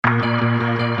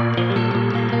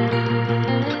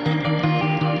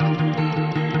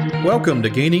Welcome to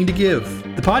Gaining to Give,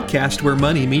 the podcast where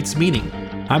money meets meaning.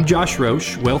 I'm Josh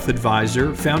Roche, wealth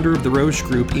advisor, founder of the Roche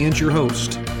Group, and your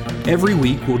host. Every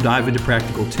week, we'll dive into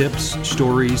practical tips,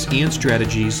 stories, and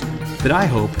strategies that I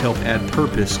hope help add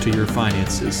purpose to your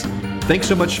finances. Thanks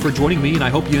so much for joining me, and I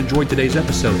hope you enjoyed today's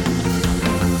episode.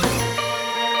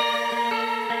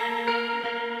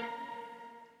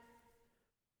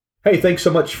 Hey, thanks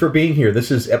so much for being here.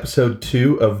 This is episode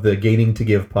 2 of the Gaining to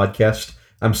Give podcast.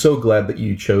 I'm so glad that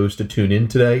you chose to tune in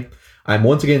today. I'm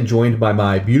once again joined by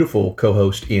my beautiful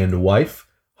co-host and wife,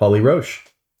 Holly Roche.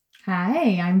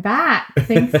 Hi, I'm back.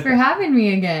 Thanks for having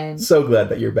me again. So glad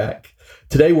that you're back.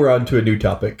 Today we're on to a new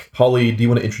topic. Holly, do you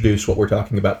want to introduce what we're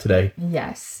talking about today?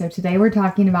 Yes. So today we're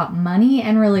talking about money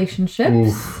and relationships.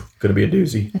 Oof, gonna be a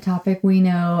doozy. A topic we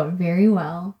know very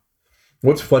well.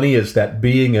 What's funny is that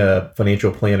being a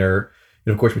financial planner,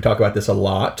 of course we talk about this a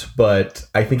lot, but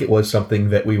I think it was something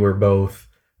that we were both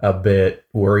a bit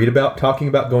worried about talking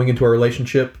about going into our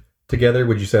relationship together.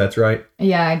 Would you say that's right?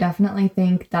 Yeah, I definitely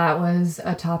think that was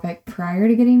a topic prior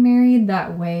to getting married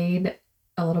that weighed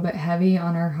a little bit heavy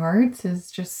on our hearts, is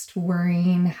just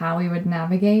worrying how we would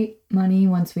navigate money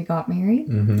once we got married.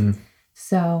 Mm-hmm.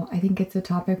 So I think it's a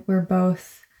topic we're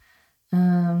both,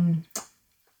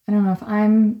 I don't know if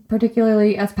I'm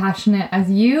particularly as passionate as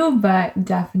you, but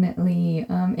definitely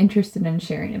interested in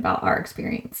sharing about our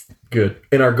experience. Good.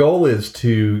 And our goal is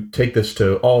to take this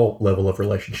to all level of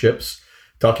relationships,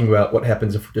 talking about what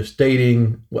happens if we're just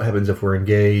dating, what happens if we're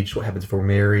engaged, what happens if we're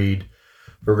married,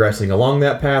 progressing along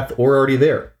that path, or already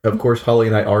there. Of course, Holly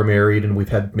and I are married, and we've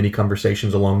had many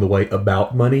conversations along the way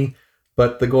about money.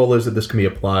 But the goal is that this can be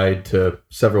applied to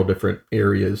several different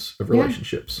areas of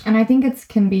relationships. Yeah. And I think it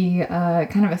can be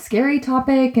kind of a scary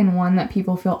topic and one that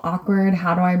people feel awkward.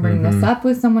 How do I bring this up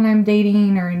with someone I'm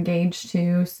dating or engaged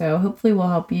to? So hopefully we'll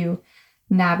help you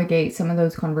navigate some of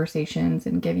those conversations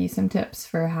and give you some tips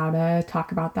for how to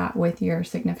talk about that with your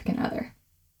significant other.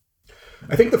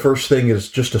 I think the first thing is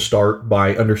just to start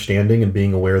by understanding and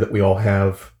being aware that we all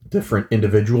have different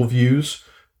individual views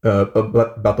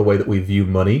about the way that we view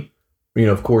money.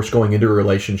 Of course, going into a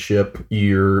relationship,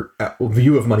 your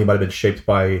view of money might have been shaped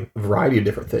by a variety of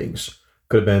different things.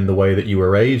 Could have been the way that you were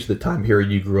raised, the time period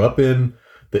you grew up in,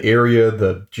 the area,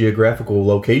 the geographical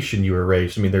location you were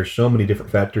raised. I mean, there's so many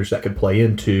different factors that could play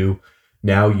into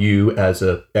now you as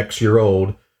a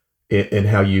X-year-old and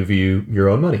how you view your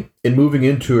own money. In moving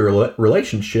into a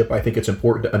relationship, I think it's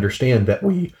important to understand that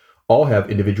we all have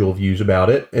individual views about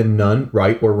it, and none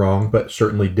right or wrong, but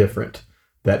certainly different,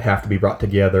 that have to be brought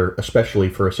together, especially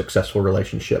for a successful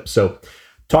relationship. So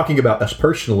talking about us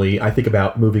personally, I think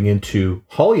about moving into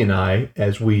Holly and I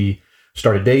as we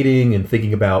started dating and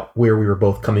thinking about where we were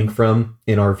both coming from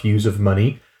in our views of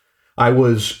money. I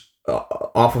was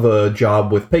off of a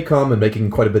job with Paycom and making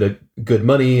quite a bit of good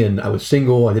money, and I was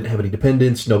single. I didn't have any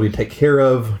dependents, nobody to take care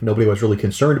of, nobody I was really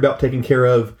concerned about taking care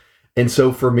of. And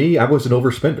so for me, I was an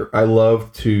overspender. I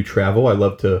loved to travel. I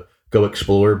loved to go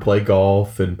explore, play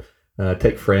golf, and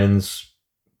take friends.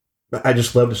 I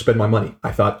just love to spend my money.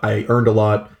 I thought I earned a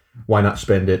lot. Why not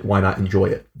spend it? Why not enjoy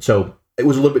it? So it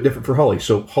was a little bit different for Holly.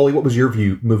 So Holly, what was your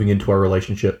view moving into our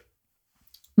relationship?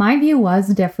 My view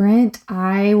was different.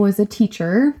 I was a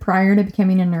teacher prior to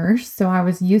becoming a nurse, so I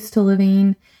was used to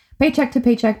living paycheck to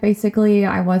paycheck, basically.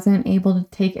 I wasn't able to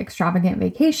take extravagant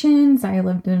vacations. I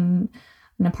lived in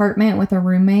an apartment with a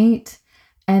roommate,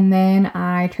 and then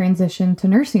I transitioned to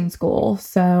nursing school.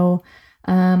 So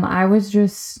I was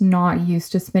just not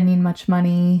used to spending much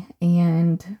money.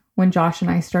 And when Josh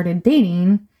and I started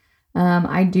dating,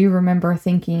 I do remember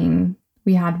thinking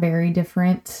we had very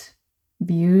different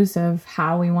views of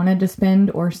how we wanted to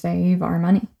spend or save our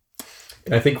money.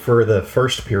 And I think for the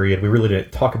first period, we really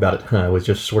didn't talk about it. It was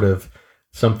just sort of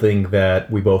something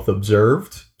that we both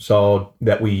observed, saw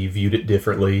that we viewed it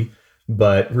differently,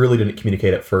 but really didn't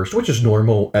communicate at first, which is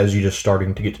normal as you're just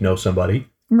starting to get to know somebody.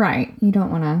 Right. You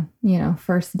don't want to,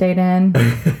 first date in,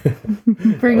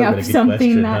 bring up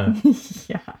something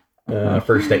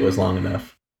first date was long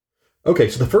enough. Okay,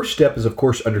 so the first step is, of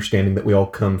course, understanding that we all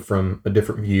come from a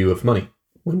different view of money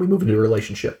when we move into a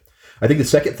relationship. I think the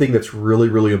second thing that's really,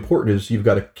 really important is you've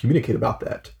got to communicate about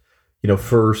that.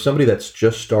 For somebody that's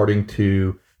just starting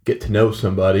to get to know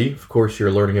somebody, of course,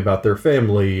 you're learning about their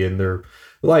family and their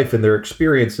life and their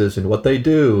experiences and what they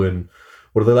do and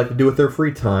what do they like to do with their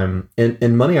free time?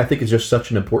 And money, I think, is just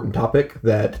such an important topic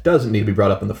that doesn't need to be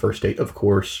brought up on the first date, of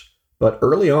course. But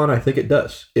early on, I think it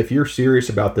does. If you're serious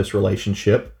about this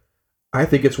relationship, I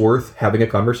think it's worth having a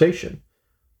conversation.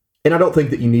 And I don't think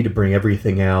that you need to bring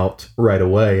everything out right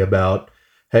away about,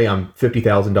 hey, I'm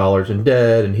 $50,000 in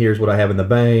debt, and here's what I have in the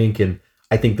bank. And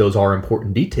I think those are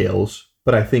important details.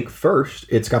 But I think first,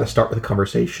 it's got to start with a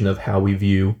conversation of how we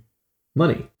view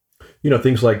money.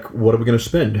 Things like, what are we going to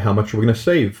spend? How much are we going to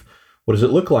save? What does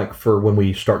it look like for when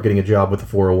we start getting a job with a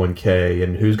 401k?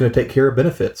 And who's going to take care of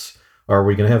benefits? Are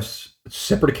we going to have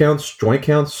separate accounts, joint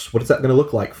accounts? What is that going to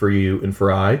look like for you and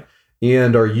for I?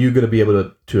 And are you going to be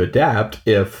able to adapt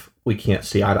if we can't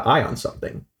see eye to eye on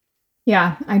something?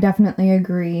 Yeah, I definitely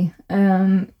agree.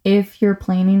 If you're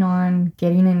planning on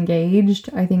getting engaged,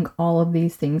 I think all of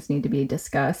these things need to be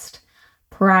discussed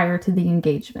prior to the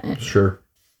engagement. Sure.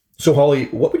 So, Holly,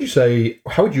 what would you say,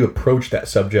 how would you approach that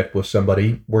subject with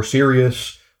somebody? We're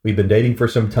serious. We've been dating for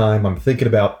some time. I'm thinking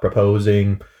about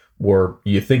proposing, or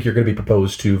you think you're going to be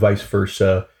proposed to, vice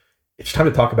versa. It's time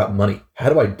to talk about money. How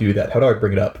do I do that? How do I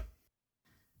bring it up?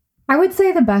 I would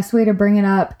say the best way to bring it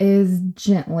up is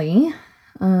gently,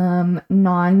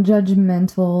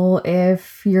 non-judgmental.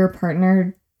 If your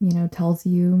partner, tells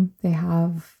you they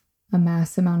have a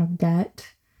mass amount of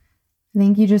debt, I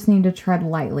think you just need to tread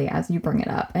lightly as you bring it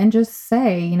up and just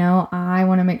say, I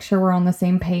want to make sure we're on the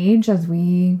same page as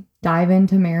we dive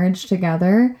into marriage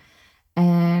together.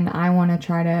 And I want to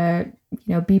try to,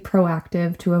 be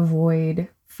proactive to avoid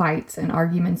fights and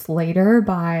arguments later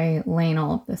by laying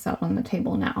all of this out on the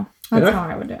table now. That's how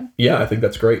I would do it. Yeah, I think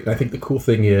that's great. And I think the cool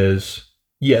thing is,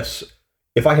 yes,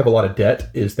 if I have a lot of debt,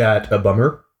 is that a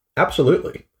bummer?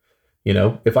 Absolutely.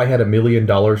 If I had $1 million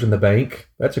in the bank,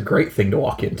 that's a great thing to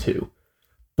walk into.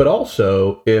 But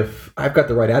also, if I've got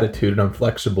the right attitude and I'm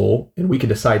flexible and we can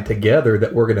decide together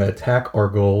that we're going to attack our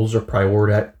goals or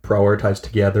prioritize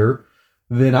together,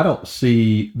 then I don't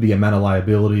see the amount of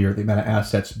liability or the amount of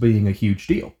assets being a huge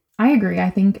deal. I agree. I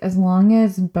think as long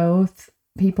as both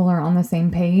people are on the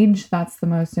same page, that's the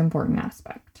most important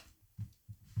aspect.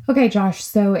 Okay, Josh,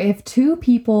 so if two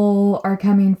people are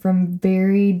coming from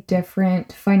very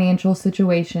different financial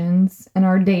situations and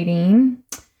are dating,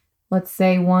 let's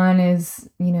say one is,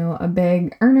 a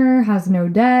big earner, has no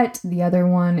debt, the other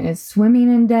one is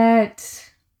swimming in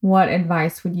debt, what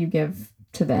advice would you give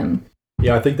to them?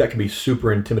 Yeah, I think that can be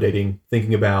super intimidating,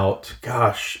 thinking about,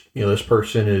 gosh, this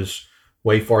person is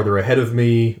way farther ahead of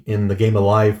me in the game of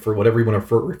life, or whatever you want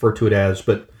to refer to it as.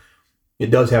 But it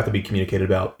does have to be communicated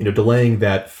about. Delaying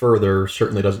that further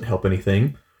certainly doesn't help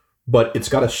anything. But it's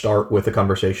got to start with a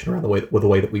conversation around the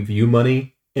way that we view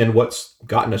money and what's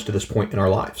gotten us to this point in our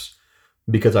lives.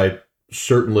 Because I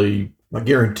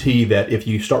guarantee that if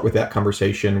you start with that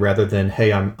conversation rather than,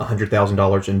 hey, I'm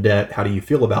 $100,000 in debt, how do you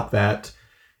feel about that?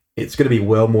 It's going to be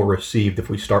well more received if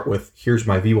we start with, here's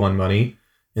my view on money,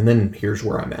 and then here's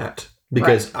where I'm at.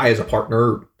 Because I, as a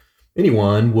partner,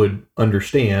 anyone would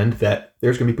understand that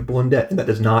there's going to be people in debt. And that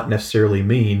does not necessarily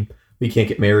mean we can't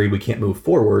get married, we can't move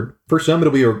forward. For some,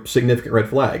 it'll be a significant red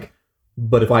flag.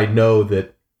 But if I know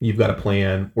that you've got a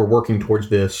plan, we're working towards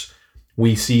this,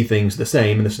 we see things the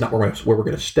same, and this is not where we're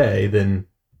going to stay, then...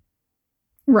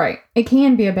 Right. It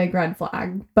can be a big red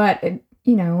flag. But,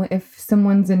 if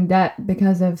someone's in debt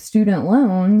because of student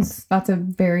loans, that's a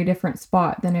very different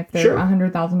spot than if they're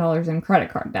 $100,000 in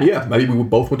credit card debt. Yeah, maybe we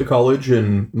both went to college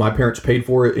and my parents paid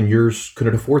for it and yours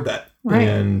couldn't afford that. Right.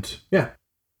 And yeah.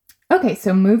 Okay,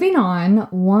 so moving on,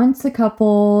 once a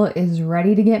couple is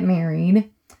ready to get married,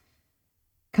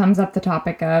 comes up the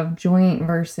topic of joint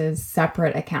versus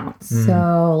separate accounts.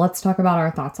 So let's talk about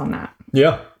our thoughts on that.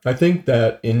 Yeah, I think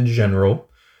that in general,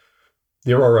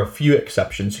 there are a few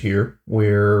exceptions here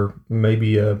where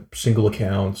maybe a single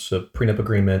accounts, a prenup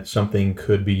agreement, something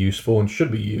could be useful and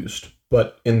should be used.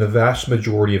 But in the vast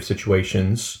majority of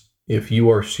situations, if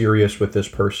you are serious with this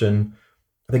person,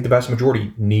 I think the vast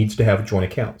majority needs to have joint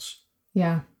accounts.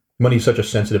 Yeah. Money is such a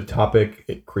sensitive topic.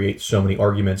 It creates so many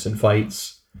arguments and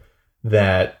fights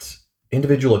that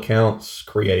individual accounts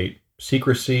create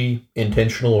secrecy,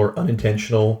 intentional or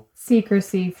unintentional.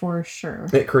 Secrecy for sure.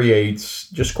 It creates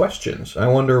just questions. I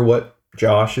wonder what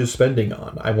Josh is spending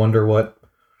on. I wonder what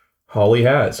Holly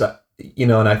has.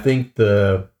 And I think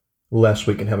the less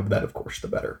we can have of that, of course, the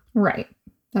better. Right.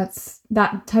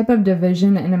 That type of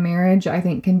division in a marriage, I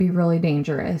think, can be really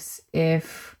dangerous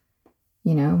if,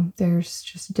 there's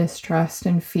just distrust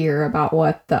and fear about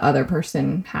what the other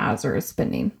person has or is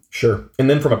spending. Sure. And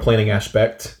then from a planning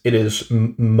aspect, it is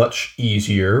much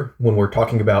easier when we're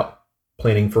talking about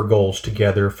planning for goals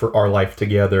together, for our life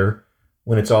together,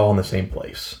 when it's all in the same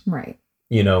place. Right.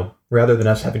 Rather than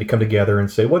us having to come together and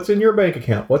say, what's in your bank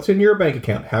account? What's in your bank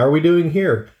account? How are we doing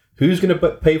here? Who's going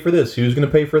to pay for this? Who's going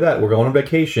to pay for that? We're going on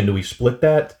vacation. Do we split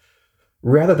that?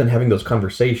 Rather than having those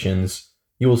conversations,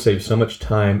 you will save so much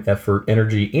time, effort,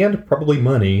 energy, and probably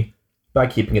money by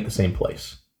keeping it the same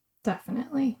place.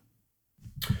 Definitely.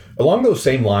 Along those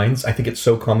same lines, I think it's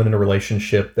so common in a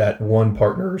relationship that one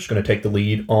partner is going to take the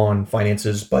lead on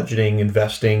finances, budgeting,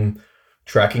 investing,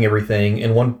 tracking everything,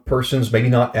 and one person's maybe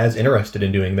not as interested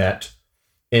in doing that.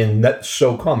 And that's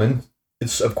so common.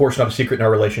 It's, of course, not a secret in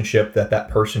our relationship that that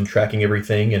person tracking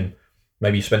everything and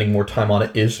maybe spending more time on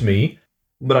it is me.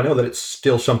 But I know that it's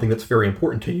still something that's very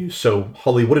important to you. So,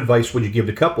 Holly, what advice would you give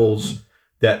to couples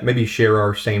that maybe share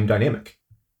our same dynamic?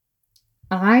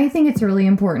 I think it's really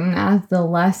important as the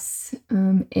less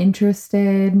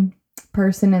interested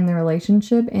person in the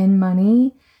relationship in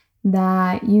money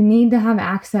that you need to have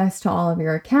access to all of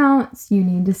your accounts. You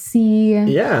need to see.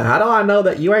 Yeah, how do I know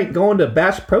that you ain't going to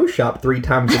Bass Pro Shop 3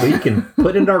 times a week and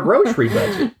put in our grocery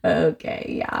budget?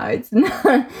 Okay, yeah, it's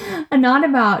not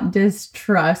about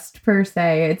distrust per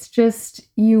se. It's just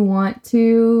you want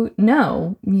to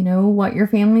know, what your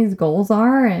family's goals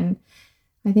are. And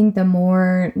I think the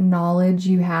more knowledge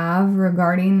you have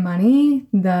regarding money,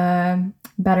 the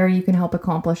better you can help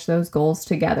accomplish those goals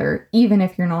together. Even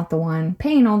if you're not the one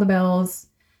paying all the bills,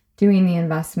 doing the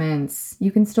investments,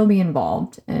 you can still be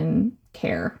involved and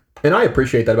care. And I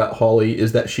appreciate that about Holly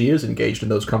is that she is engaged in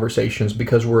those conversations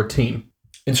because we're a team.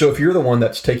 And so if you're the one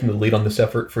that's taking the lead on this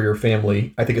effort for your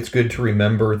family, I think it's good to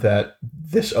remember that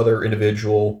this other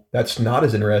individual that's not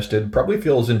as interested probably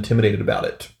feels intimidated about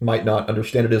it, might not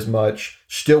understand it as much,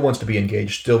 still wants to be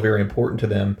engaged, still very important to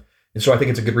them. And so I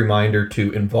think it's a good reminder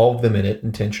to involve them in it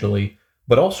intentionally,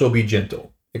 but also be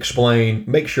gentle, explain,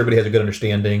 make sure everybody has a good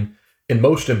understanding, and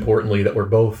most importantly, that we're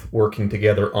both working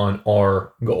together on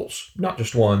our goals, not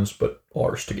just one's, but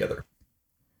ours together.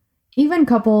 Even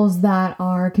couples that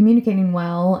are communicating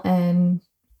well and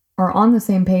are on the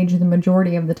same page the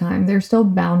majority of the time, they're still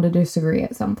bound to disagree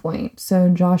at some point. So,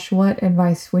 Josh, what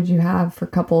advice would you have for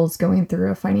couples going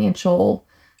through a financial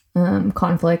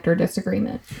conflict or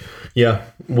disagreement? Yeah,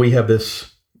 we have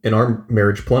this in our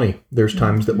marriage plenty. There's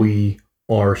times that we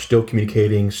are still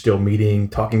communicating, still meeting,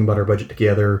 talking about our budget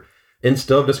together, and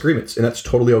still have disagreements. And that's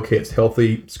totally okay. It's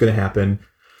healthy. It's going to happen.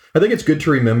 I think it's good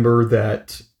to remember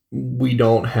that we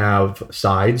don't have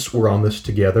sides. We're on this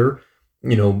together.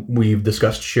 We've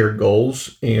discussed shared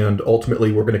goals, and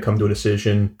ultimately we're going to come to a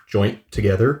decision joint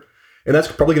together. And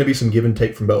that's probably going to be some give and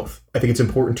take from both. I think it's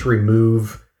important to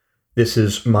remove this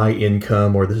is my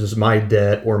income or this is my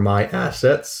debt or my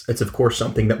assets. It's, of course,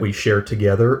 something that we share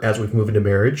together as we've moved into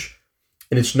marriage.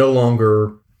 And it's no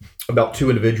longer about two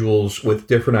individuals with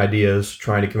different ideas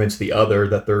trying to convince the other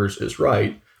that theirs is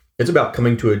right. It's about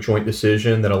coming to a joint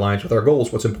decision that aligns with our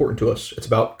goals, what's important to us. It's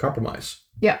about compromise.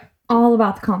 Yeah, all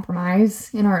about the compromise.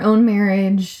 In our own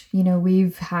marriage,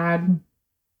 we've had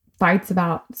fights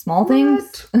about small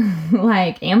things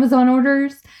like Amazon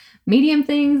orders, medium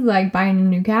things like buying a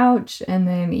new couch, and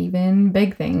then even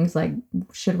big things like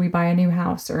should we buy a new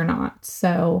house or not.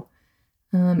 So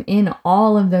in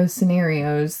all of those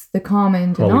scenarios, the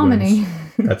common denominator...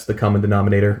 That's the common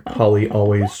denominator. Holly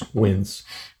always wins.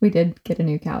 We did get a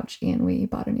new couch and we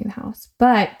bought a new house,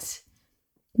 but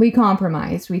we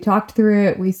compromised. We talked through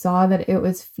it. We saw that it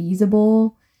was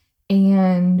feasible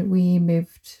and we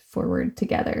moved forward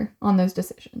together on those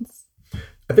decisions.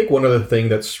 I think one other thing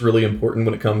that's really important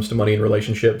when it comes to money and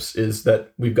relationships is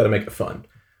that we've got to make it fun.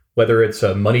 Whether it's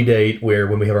a money date where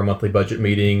when we have our monthly budget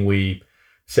meeting, we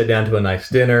sit down to a nice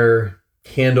dinner,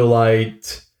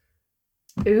 candlelight.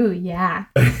 Ooh, yeah.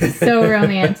 So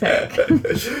romantic.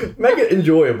 Make it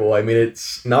enjoyable. I mean,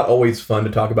 it's not always fun to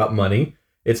talk about money.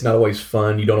 It's not always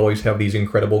fun. You don't always have these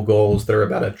incredible goals that are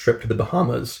about a trip to the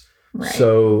Bahamas. Right.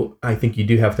 So I think you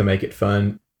do have to make it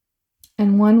fun.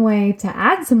 And one way to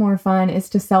add some more fun is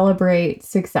to celebrate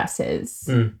successes.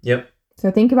 Yep.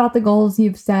 So think about the goals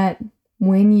you've set.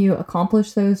 When you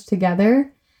accomplish those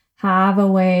together, have a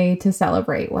way to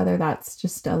celebrate, whether that's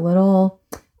just a little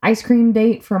ice cream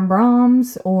date from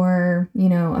Brahms or,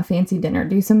 a fancy dinner.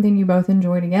 Do something you both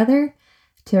enjoy together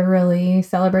to really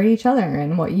celebrate each other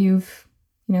and what you've,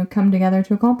 come together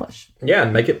to accomplish. Yeah,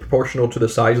 and make it proportional to the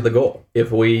size of the goal.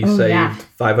 If we saved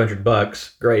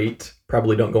 $500, great.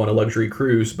 Probably don't go on a luxury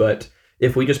cruise, but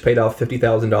if we just paid off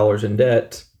 $50,000 in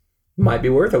debt, might be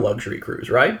worth a luxury cruise,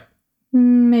 right?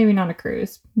 Maybe not a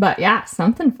cruise, but yeah,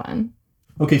 something fun.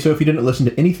 Okay, so if you didn't listen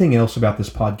to anything else about this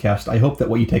podcast, I hope that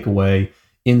what you take away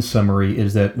in summary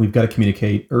is that we've got to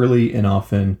communicate early and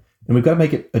often, and we've got to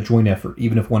make it a joint effort,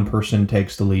 even if one person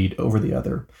takes the lead over the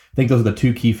other. I think those are the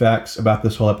two key facts about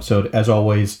this whole episode. As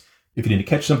always, if you need to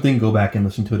catch something, go back and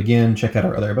listen to it again. Check out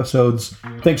our other episodes.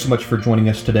 Thanks so much for joining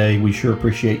us today. We sure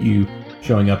appreciate you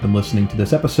showing up and listening to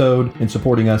this episode and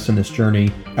supporting us in this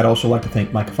journey. I'd also like to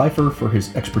thank Mike Pfeiffer for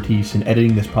his expertise in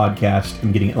editing this podcast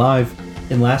and getting it live.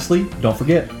 And lastly, don't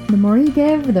forget, The more you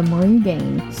give, the more you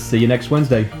gain. see you next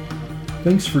Wednesday.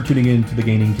 Thanks for tuning in to the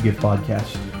Gaining to Give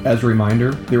podcast. As a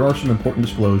reminder, there are some important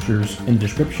disclosures in the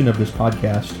description of this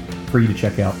podcast for you to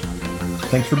check out.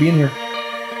 Thanks for being here.